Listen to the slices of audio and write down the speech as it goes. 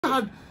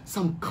had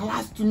some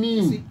class to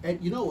me. See,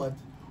 and you know what?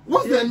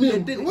 What's their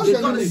name? What's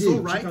their got it so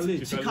name? right.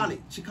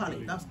 Chikale.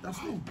 That's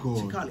it.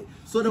 Chikale.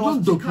 So there Don't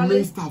was document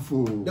Chikale. stuff.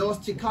 There was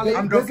Chikale.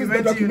 I'm This is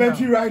the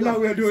documentary right now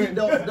we're doing. See,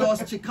 there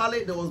was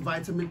Chikale, there was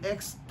Vitamin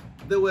X,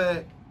 there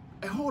were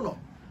a whole lot.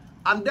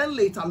 And then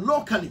later,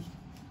 locally,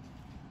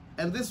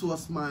 and this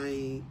was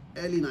my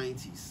early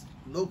 90s,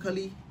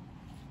 locally,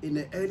 in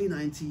the early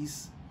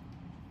 90s,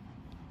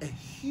 a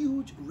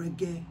huge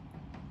reggae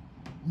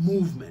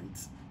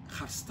movement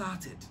had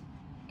started.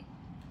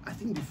 I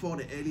think before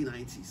the early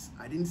 90s.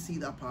 I didn't see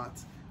that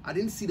part. I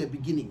didn't see the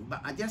beginning, but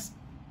I just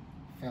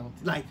Felt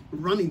like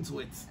run into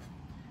it.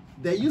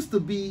 There used to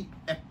be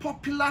a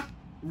popular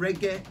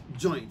reggae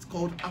joint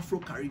called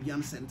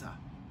Afro-Caribbean Center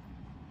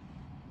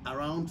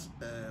around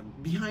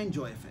behind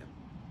Joy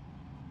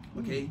FM.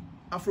 Okay,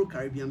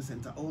 Afro-Caribbean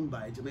Center, owned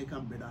by a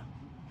Jamaican brother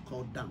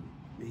called Dan.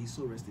 May he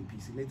so rest in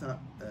peace. He later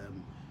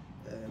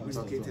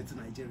relocated to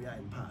Nigeria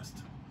and passed.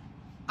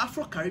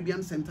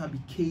 Afro-Caribbean Center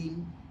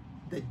became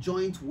the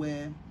joint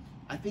where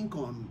I think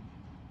on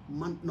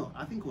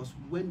I think it was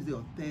Wednesday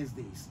or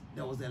Thursdays,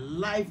 there was a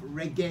live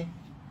reggae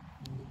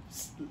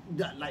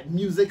like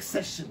music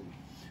session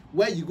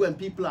where you go and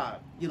people are,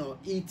 you know,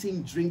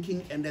 eating,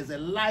 drinking, and there's a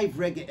live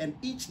reggae, and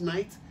each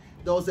night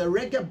there was a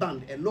reggae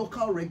band, a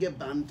local reggae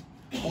band,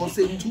 or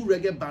say 2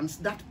 reggae bands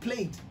that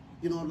played,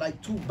 you know,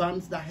 like 2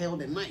 bands that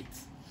held a night.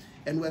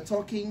 And we're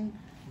talking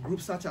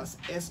groups such as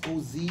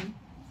SOZ,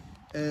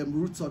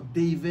 Roots of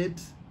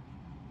David,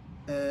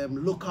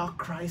 Local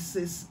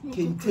Crisis,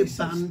 Kente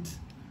Band,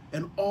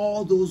 and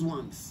all those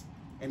ones.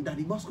 And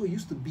Daddy Bosco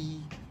used to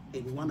be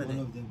in one of the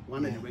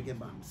reggae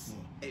bands.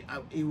 Yeah.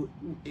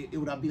 It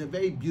would have been a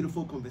very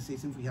beautiful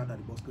conversation if we had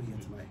Daddy Bosco here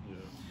tonight. Yeah.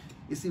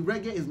 You see,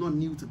 reggae is not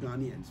new to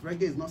Ghanaians.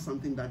 Reggae is not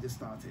something that just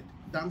started.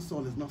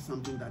 Dancehall is not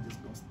something that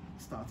just got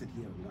started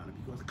here in Ghana,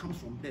 because it comes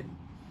from them.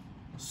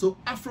 So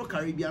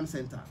Afro-Caribbean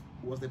Center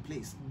was the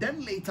place.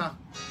 Then later,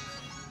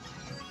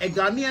 a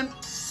Ghanaian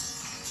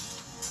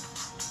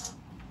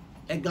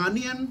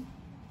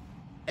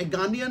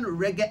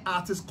reggae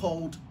artist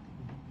called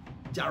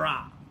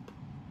Jara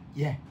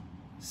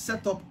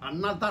set up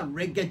another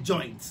reggae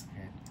joint.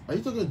 Are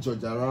you talking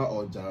Jojara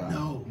or Jara?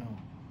 No.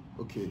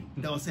 Okay.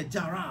 There was a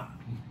Jara.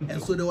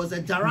 And so there was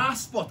a Jara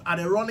spot at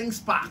the Rolling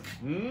Spark.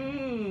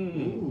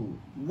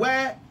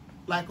 Where,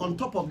 like on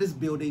top of this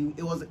building,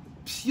 it was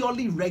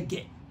purely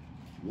reggae.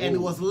 Whoa. And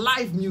it was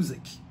live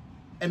music.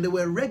 And there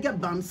were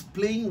reggae bands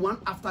playing one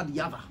after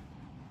the other.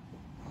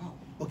 Wow.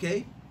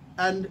 Okay?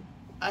 And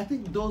I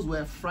think those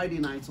were Friday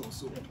nights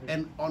also.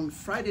 And on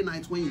Friday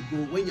nights when you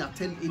go, when you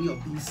attend any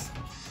of these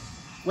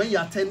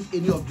reggae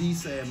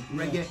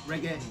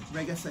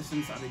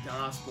sessions at the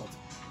Jara spot,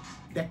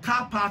 the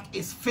car park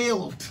is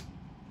filled.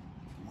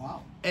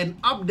 Wow. And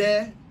up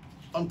there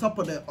on top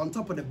of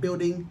the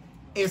building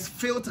is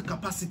filled to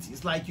capacity.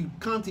 It's like you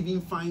can't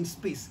even find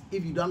space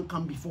if you don't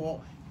come before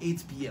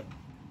 8 p.m.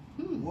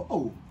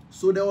 Whoa.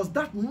 So there was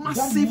that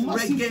massive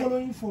reggae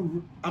following for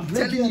I'm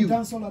telling you,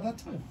 dancehall at that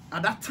time.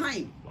 At that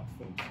time.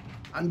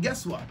 And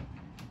guess what?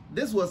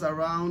 This was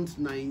around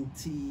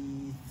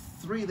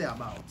 93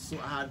 thereabouts. So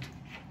I had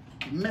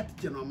met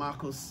General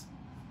Marcus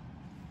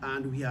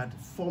and we had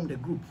formed a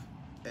group.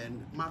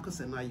 And Marcus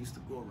and I used to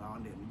go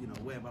around and, you know,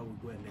 wherever we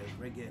go and there's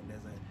reggae and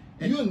there's a...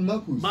 You and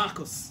Marcus?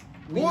 Marcus.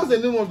 What was the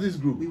name of this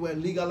group? We were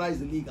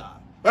Legalize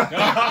Illegal.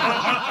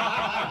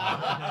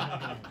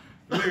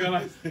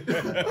 Legalize. We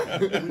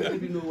didn't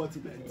even know what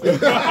it meant.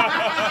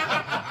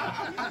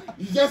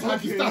 You just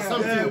had to start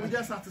something. Yeah, we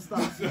just had to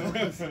start.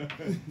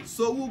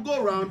 So we'll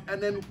go around,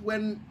 and then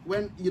when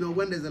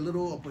there's a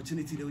little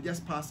opportunity, they will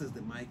just pass us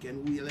the mic,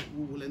 and we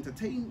will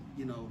entertain,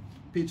 you know,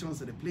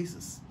 patrons at the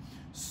places.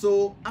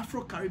 So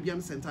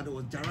Afro-Caribbean Center, there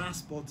was Jara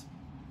Spot,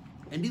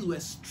 and these were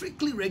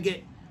strictly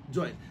reggae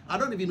joint. I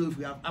don't even know if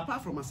we have,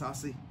 apart from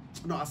Asase.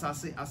 No.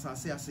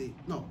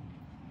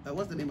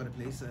 What's the name of the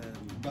place?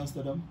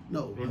 Amsterdam?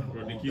 No.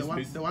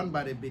 The one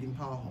by the Bidding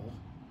Power Hall.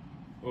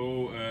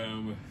 Oh,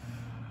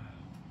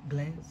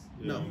 Glens?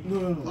 No.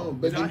 Oh,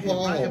 Bidding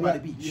Power Hall. By the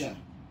beach. Yeah.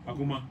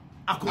 Akuma.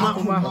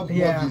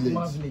 Yeah,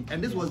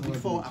 and this was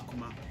before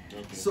Akuma.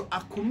 Okay. So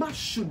Akuma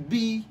should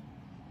be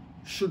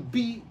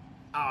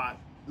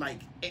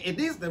like, it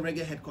is the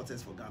reggae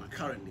headquarters for Ghana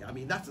currently. I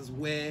mean, that is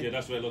where... Yeah,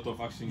 that's where a lot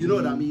of action... You know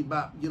what I mean?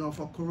 But, you know,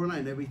 for Corona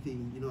and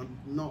everything, you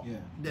know,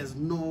 there's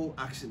no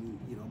action,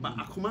 you know. But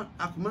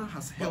Akuma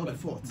has held the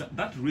fort.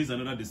 That raises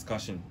another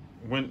discussion.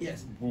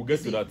 We'll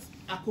get to that.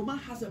 Akuma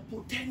has a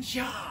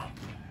potential.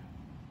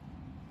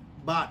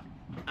 But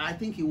I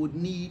think it would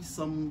need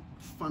some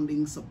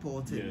funding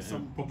support and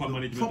some... proper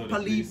management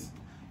properly,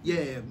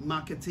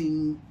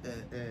 marketing...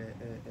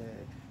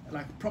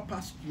 like proper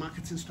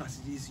marketing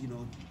strategies, you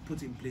know,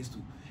 put in place to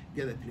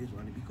get the place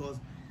running, because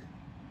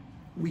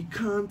we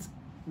can't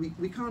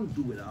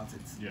do without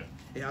it. Yeah,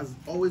 it has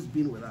always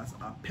been with us.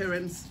 Our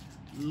parents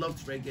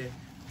loved reggae.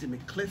 Jimmy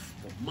Cliff,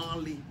 Bob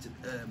Marley,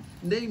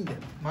 name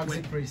them.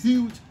 Maxi Priest.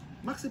 Huge.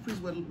 Maxi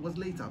Priest was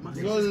later.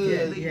 Maxi No, Priest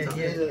yeah, came yeah, later.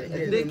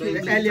 yeah. They came The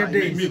later. earlier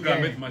days. Me, I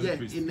Yeah. met Master Yeah,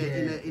 Priest. in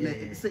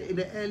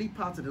the early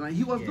part of the night.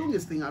 He was Yeah. doing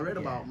his thing. I read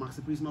Yeah. about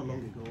Maxi Priest not long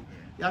ago.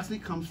 He actually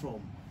comes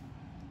from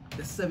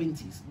the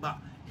 70s, but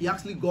he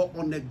actually got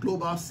on the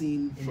global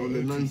scene From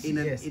the 90s. in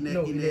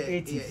the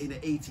 80s. in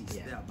the 80s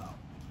Yeah. thereabout.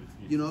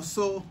 You know,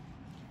 so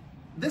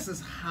this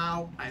is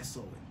how I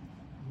saw it.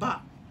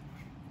 But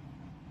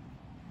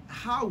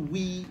how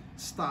we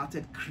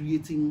started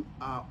creating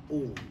our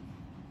own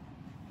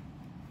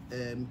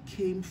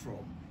came from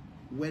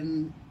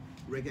when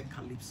reggae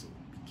calypso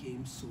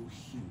became so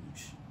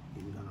huge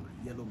in Ghana.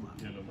 Yellowman,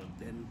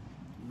 then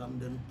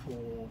London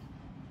Poor,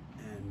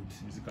 and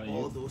Musical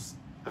all Youth. those,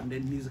 and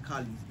then Musical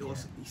Youth. It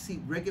was, you see,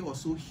 reggae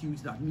was so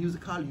huge that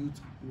Musical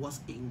Youth was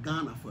in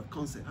Ghana for a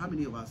concert. How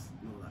many of us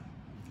know that?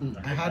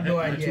 I had no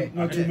idea.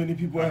 Not too many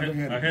people ever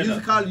heard it.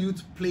 Musical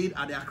Youth played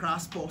at the Accra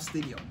Sports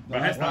Stadium.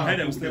 But I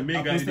heard the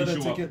main guy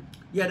didn't show up.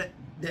 Yeah,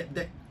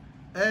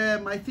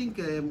 I think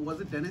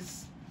was it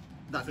Dennis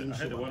that didn't I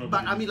heard show one up. of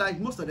But them. I mean, like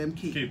most of them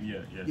came. Yeah.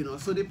 You know,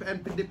 so they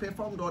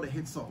performed all the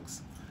hit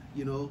songs.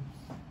 You know,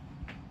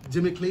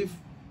 Jimmy Cliff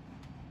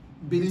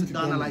been to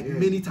Ghana like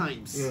many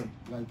times. Yeah.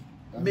 Like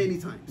Many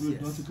times.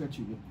 Not Yes. to cut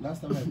you.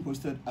 Last time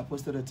I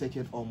posted a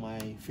ticket on my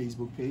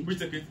Facebook page. Which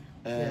ticket?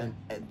 And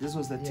this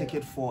was the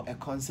ticket for a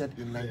concert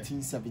in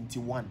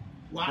 1971.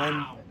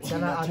 Wow. When Ghana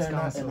Tina Arts Turner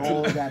Council. and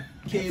all that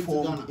Came to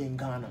performed Ghana. in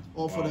Ghana.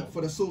 Or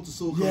for the Soul to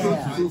Soul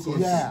Yeah, concert.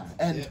 yeah.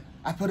 And Yeah.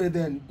 I put it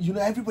in. You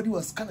know, everybody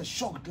was kind of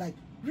shocked. Like,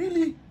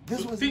 really?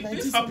 This was in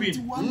This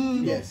happened. 1971?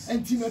 You know? Yes.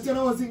 And Tina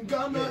Turner was in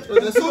Ghana. So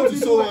the Soul to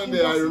Soul Like, one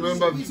day, I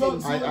remember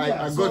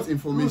I so got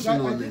information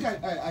look, on I think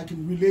it. I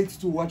can relate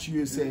to what you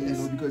were saying, you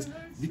know,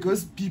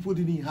 because people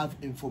didn't have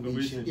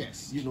information.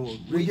 Yes. You know,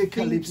 We reggae think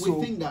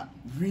calypso that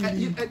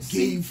really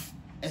see, gave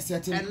a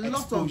certain a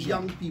lot exposure. of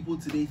young people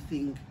today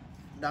think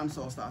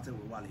dancehall started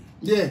with Wale.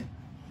 Yeah.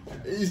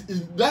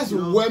 That's You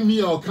know, where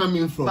me are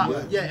coming from.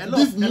 But yeah,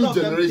 This new of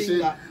them think generation,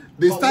 that-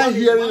 they but start Wale-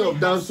 hearing Wale of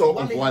has- dancehall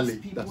of has Wale.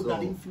 people That's that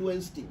all.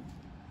 influenced him.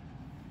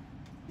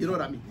 You know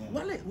what I mean?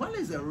 Yeah. Wale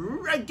is a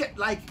reggae,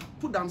 like,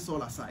 put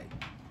dancehall aside.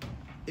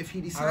 If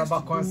he decides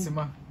Araba to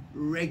Kwansima. do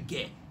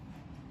reggae,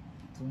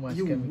 Too much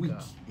You chemical. weak.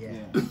 Yeah.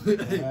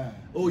 Yeah.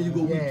 oh, you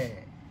go Yeah. weak.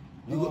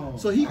 You go, No.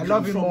 so he I love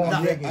comes him from more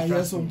that. reggae. I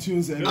hear some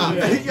tunes and Ah,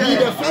 Yeah. me,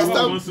 the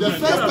first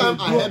Yeah.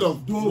 time I heard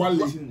of Don't- Wale,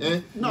 don't-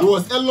 it No.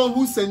 was Elorm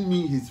who sent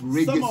me his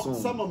reggae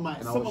song. Some of and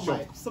I was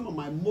shocked.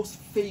 my most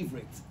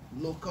favorite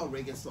local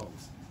reggae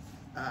songs.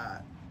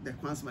 The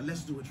Kwansima,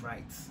 Let's Do It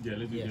Right. Yeah,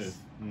 let's do Yes. this.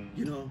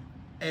 You know,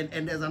 and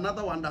there's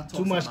another one that talks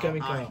Too much about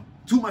chemical.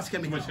 Too much Too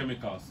chemical. much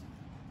chemicals.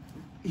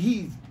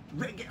 He's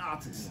reggae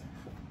artist,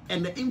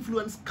 and the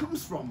influence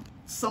comes from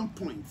some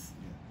points.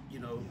 You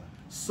know,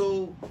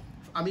 so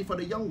I mean, for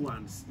the young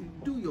ones,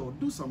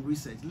 do some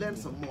research, learn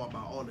some more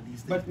about all of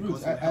these things. But Ruth,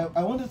 because it will help.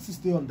 I wanted to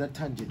stay on that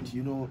tangent,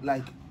 you know,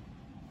 like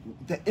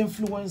the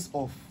influence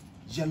of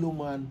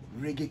Yellowman,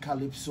 reggae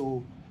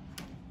calypso,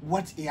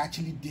 what it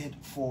actually did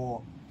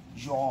for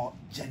your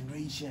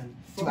generation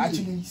For to me,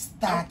 actually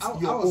start I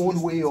your was own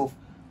listening way to- of,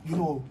 you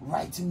know,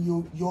 writing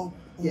your own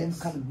Yes.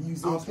 kind of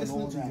music I was and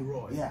all listening to that.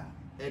 Leroy, Yeah.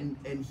 and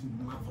he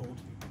marveled.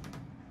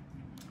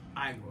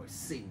 I was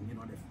sing, you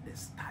know, the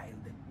style,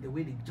 the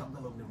way they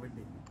juggle on the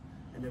rhythm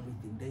and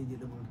everything. Then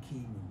Yellowman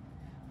came in,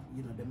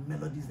 you know, the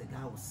melodies the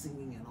guy was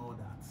singing and all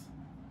that.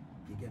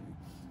 You get me?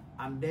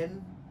 And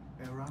then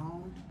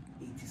around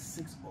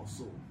 86 or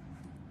so,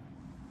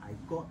 I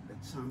got the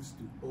chance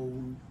to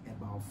own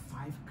about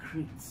 5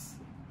 crates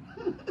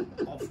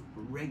of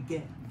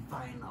reggae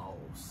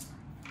vinyls.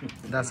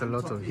 That's a I'm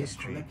lot of talking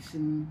history. A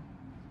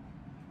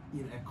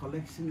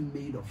collection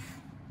made of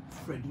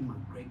Freddie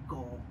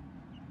McGregor,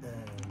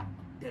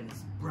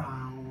 Dennis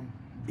Brown,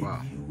 Big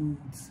Wow.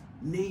 Youths,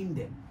 name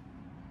them.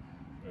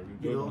 Very You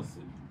good know,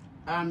 message.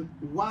 And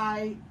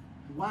why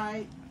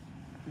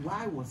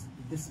was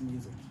this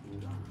music in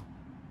Ghana?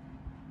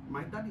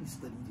 My daddy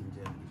studied in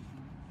Germany,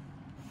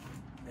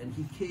 and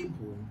he came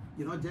home.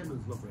 You know,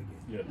 Germans love reggae.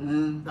 Yeah.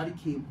 Daddy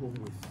came home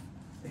with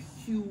a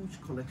huge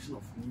collection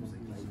of music,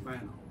 like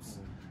vinyls,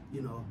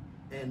 you know,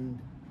 and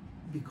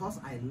because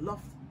I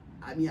loved,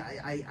 I mean,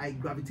 I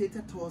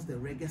gravitated towards the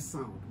reggae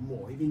sound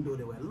more, even though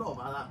there were a lot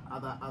of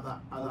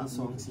other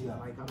songs, music, yeah.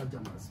 like other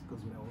genres,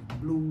 because there was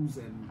blues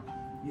and,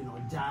 you know,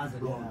 jazz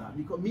and all Yeah. that.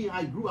 Because me,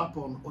 I grew up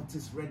on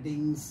Otis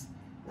Redding's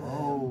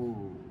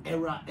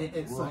era,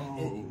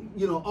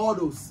 you know, all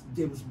those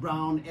James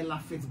Brown, Ella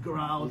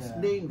Fitzgerald, Yeah,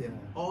 name them,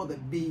 yeah. all the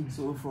big.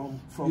 So from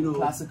You know,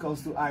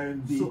 classicals to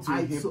R&B So to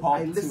I hip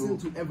hop listened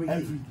to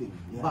everything.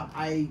 Yeah. But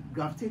I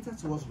gravitated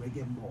towards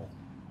reggae more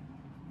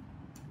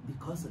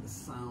because of the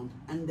sound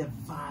and the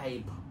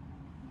vibe,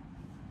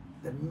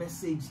 the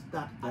message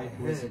that I That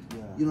was heard. it,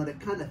 yeah. You know, the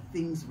kind of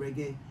things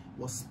reggae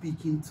was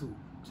speaking to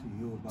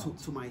you about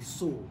to my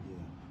soul. yeah.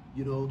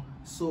 You know,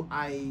 so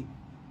I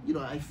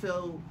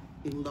fell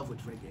in love with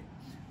reggae,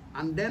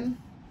 and then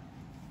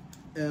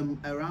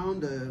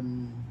around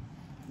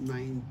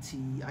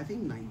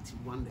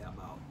 91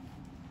 thereabout,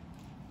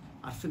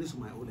 I finished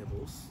my O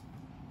levels,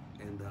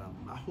 and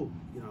at home,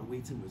 you know,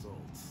 waiting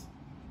results,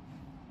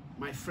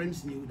 my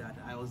friends knew that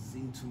I was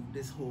into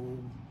this whole,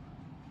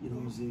 you know,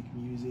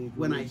 music.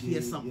 When I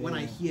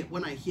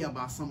reggae, hear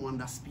about someone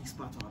that speaks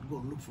Patois, I'd go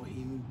and look for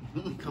him,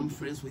 become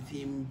friends with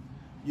him,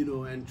 you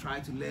know, and try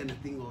to learn a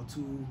thing or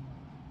two,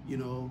 you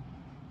know,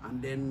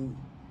 and then,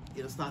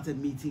 you know, started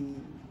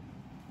meeting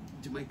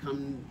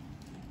Jamaican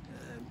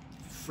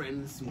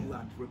friends who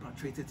had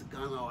repatriated to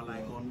Ghana or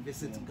like on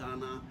visit to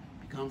Ghana,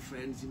 become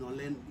friends, you know,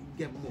 learn,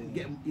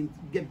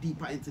 get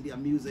deeper into their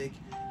music,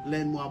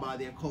 learn more about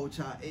their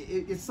culture.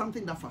 It's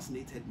something that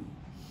fascinated me,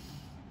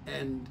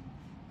 and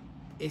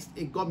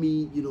it got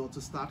me, you know,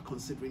 to start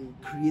considering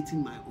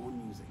creating my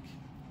own music.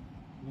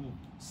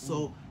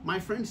 So my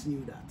friends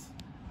knew that,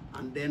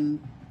 and then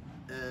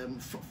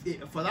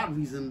for that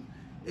reason,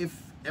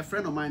 if a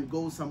friend of mine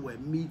goes somewhere,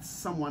 meets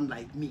someone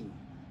like me,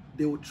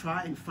 they will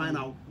try and find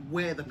out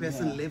where the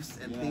person lives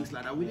and things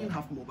like that. We didn't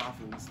have mobile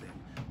phones then,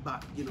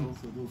 but you know,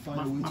 So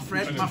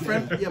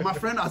my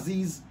friend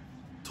Aziz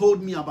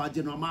told me about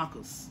General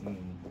Marcus,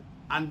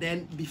 and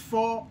then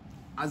before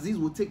Aziz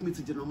would take me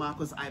to General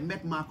Marcus, I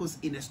met Marcus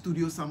in a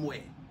studio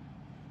somewhere,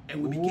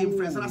 and we became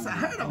friends. And I said, I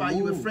heard about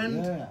you. A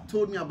friend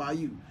told me about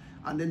you,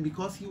 and then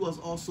because he was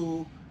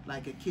also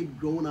like a kid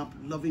growing up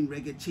loving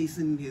reggae,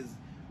 chasing his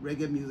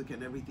reggae music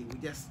and everything, we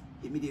just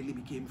immediately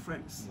became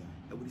friends,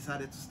 and we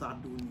decided to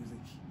start doing music,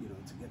 you know,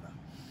 together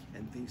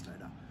and things like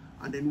that.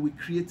 And then we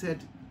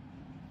created,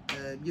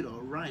 you know,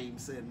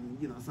 rhymes, and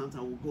you know,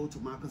 sometimes we'll go to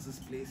Marcus's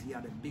place. He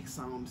had a big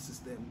sound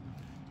system.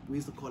 We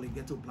used to call it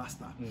Ghetto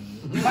Blaster.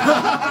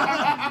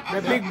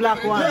 The big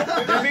black one.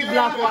 The big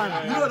black one.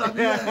 You know what I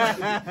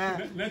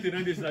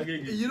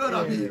mean? You know what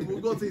I mean? Yeah.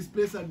 We'll go to his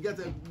place and get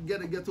a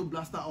Ghetto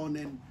Blaster on,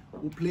 and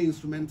we'll play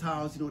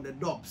instrumentals, you know, the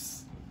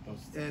dubs,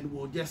 and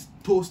we'll just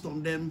toast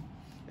on them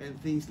and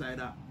things like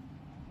that.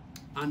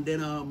 And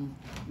then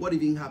what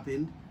even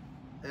happened?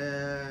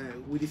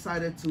 We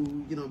decided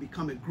to, you know,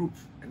 become a group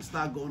and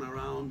start going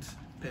around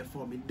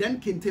performing. Then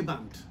Kente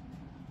Band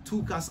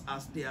took us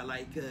as their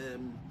like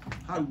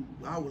how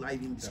will I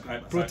even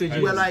describe us? Proteges.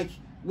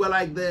 We're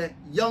like the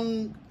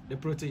young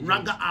proteges.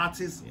 ragga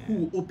artists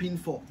who open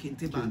for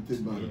Kente Band.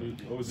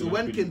 So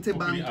when Kente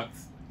Band,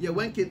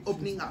 when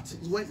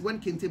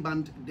Kente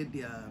Band did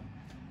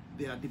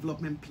their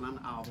development plan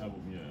album,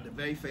 the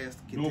very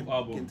first Kente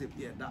album,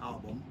 that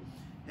album,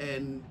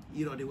 and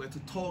you know, they were to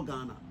tour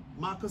Ghana.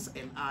 Marcus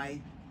and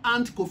I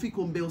and Kofi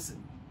Kombilson.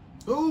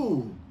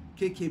 Oh,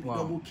 KKP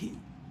double K.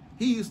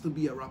 He used to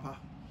be a rapper.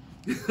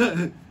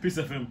 Peace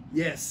of him.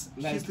 Yes.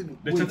 Like,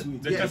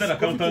 The chartered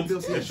accountant,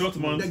 the short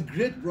man. The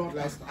great rock.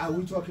 Like, are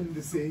we talking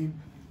the same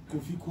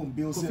Kofi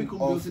Kombilson? Kofi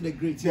Kombilson, the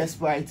great.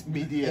 Despite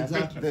media,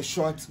 Exactly. the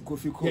short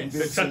Kofi Kombilson.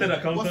 The chartered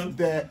accountant.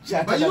 The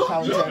chartered but you know,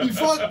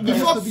 accountant.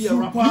 before to be a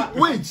rapper.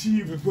 wait,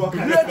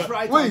 Great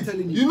writer, wait, I'm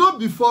telling you know,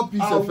 before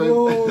Peace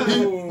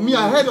FM, me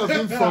I heard of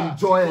him from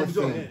Joy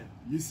FM.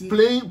 You see,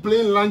 Playing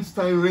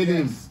lunchtime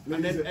rhythms.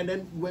 And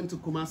then went to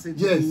Kumasi.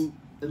 Yes, to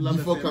Love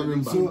before FM coming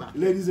and back. came so,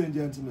 ladies and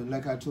gentlemen,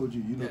 like I told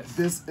you, you know, Yes.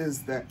 this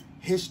is the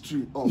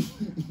history of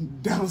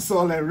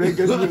dancehall and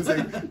reggae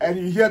music, and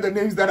you hear the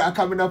names that are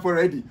coming up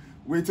already.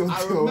 Wait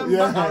until I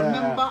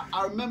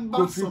remember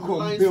Kofi some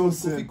lines from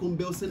Kombilson. Kofi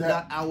Kombilson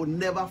that I will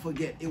never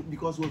forget.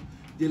 Because it was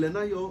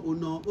Delenayo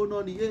Uno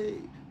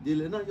Unoni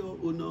Delenayo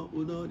Uno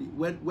Unoni.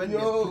 When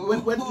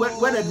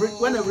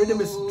a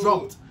rhythm is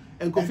dropped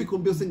and Kofi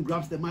Kombilson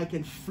grabs the mic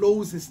and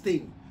flows his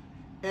thing,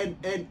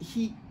 and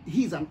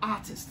he's an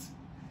artist.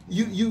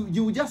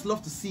 You would just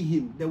love to see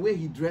him, the way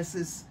he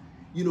dresses,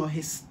 you know,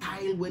 his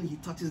style when he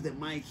touches the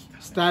mic.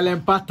 Style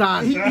and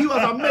pattern. He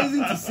was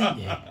amazing to see.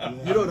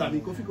 You know what I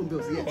mean? Kofi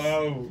Kombilson, yes.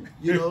 Wow.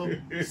 You know,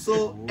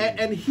 so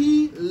and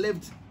he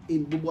lived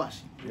in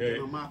Bubuashi.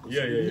 Marcus.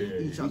 Yeah. They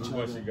knew each other.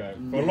 Bubuashi guy.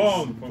 For Yes.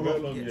 long, for very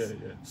long, Yes.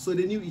 yeah. So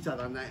they knew each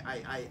other, and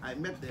I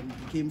met them,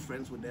 became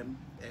friends with them,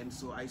 and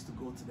so I used to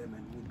go to them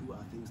and we'd do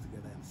our things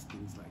together and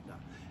things like that.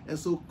 And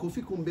so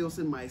Kofi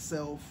Kombilson,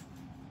 myself,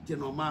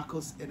 General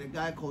Marcus, and a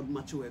guy called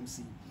Macho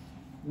MC.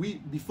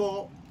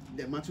 Before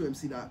the Macho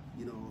MC that,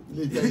 you know,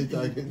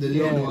 The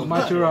young one.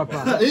 Macho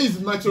rapper. He's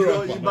macho you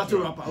know, rapper.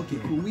 Macho rapper. Okay,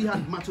 cool. We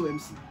had Macho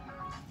MC.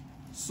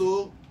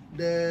 So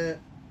the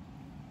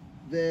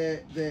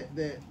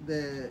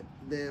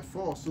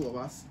four or so of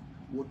us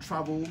would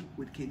travel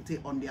with Kente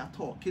on their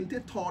tour.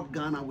 Kente toured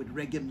Ghana with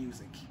reggae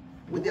music,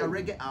 with their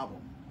reggae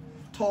album.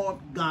 Toured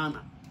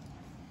Ghana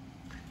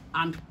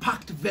and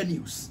packed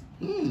venues.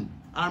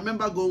 I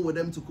remember going with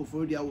them to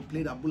Koforidua. We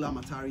played at Bula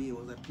Matari. It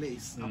was a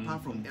place.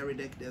 Apart from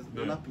Eridek, there's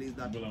another place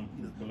that Bula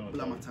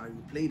Bula Matari.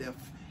 We played there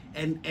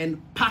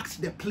and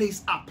packed the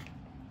place up.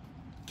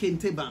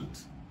 Kente band,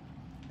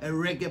 a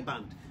reggae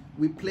band.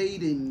 We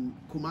played in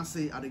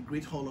Kumasi at the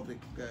Great Hall of the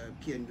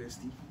Kia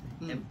University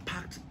and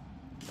packed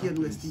Kia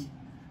University,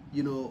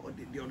 you know,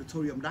 the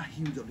auditorium, that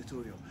huge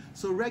auditorium.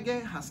 So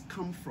reggae has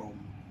come from,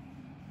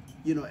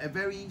 you know, a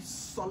very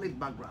solid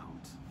background.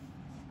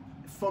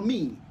 For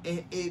me,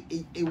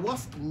 it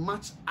was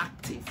much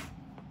active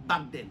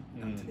back then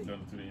than today.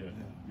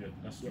 Yeah,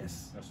 that's true.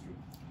 Yes. That's true.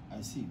 I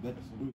see, but